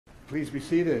Please be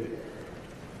seated.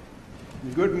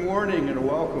 Good morning and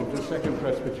welcome to Second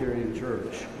Presbyterian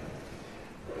Church.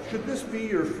 Should this be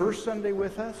your first Sunday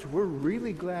with us, we're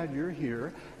really glad you're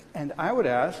here, and I would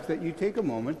ask that you take a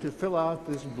moment to fill out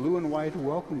this blue and white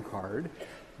welcome card,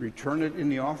 return it in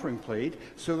the offering plate,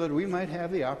 so that we might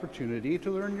have the opportunity to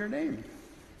learn your name.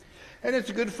 And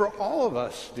it's good for all of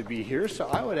us to be here, so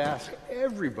I would ask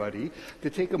everybody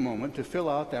to take a moment to fill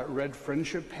out that red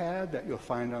friendship pad that you'll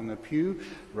find on the pew,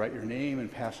 write your name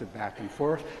and pass it back and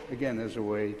forth, again as a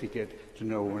way to get to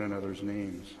know one another's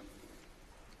names.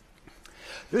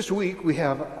 This week we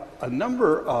have a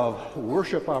number of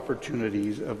worship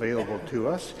opportunities available to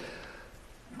us.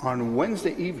 On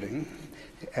Wednesday evening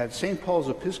at St. Paul's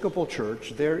Episcopal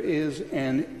Church, there is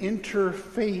an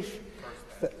interfaith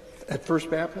at First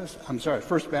Baptist,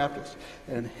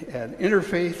 an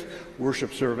interfaith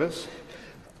worship service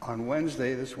on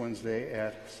this Wednesday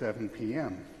at 7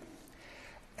 p.m.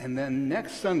 And then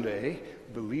next Sunday,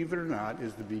 believe it or not,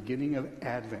 is the beginning of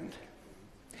Advent.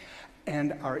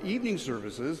 And our evening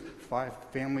services,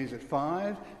 families at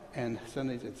 5 and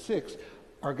Sundays at 6,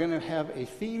 are going to have a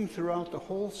theme throughout the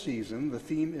whole season. The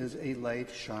theme is A Light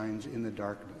Shines in the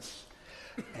Darkness.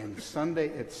 And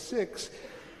Sunday at 6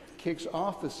 kicks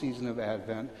off the season of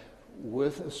Advent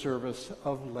with a service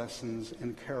of lessons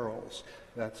and carols.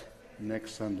 That's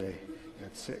next Sunday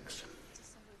at 6.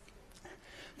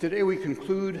 Today we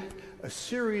conclude a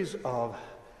series of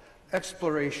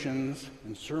explorations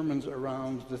and sermons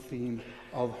around the theme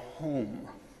of home.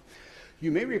 You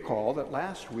may recall that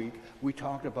last week we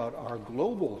talked about our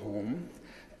global home,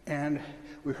 and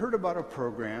we heard about a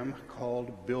program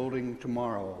called Building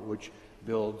Tomorrow, which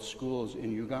builds schools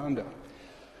in Uganda.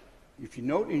 If you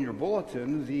note in your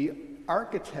bulletin, the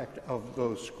architect of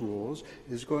those schools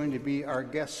is going to be our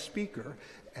guest speaker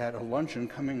at a luncheon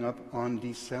coming up on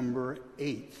December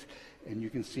 8th. And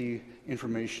you can see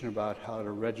information about how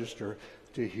to register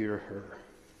to hear her.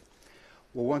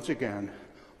 Well, once again,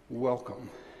 welcome.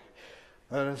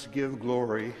 Let us give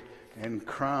glory and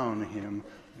crown him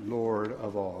Lord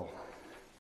of all.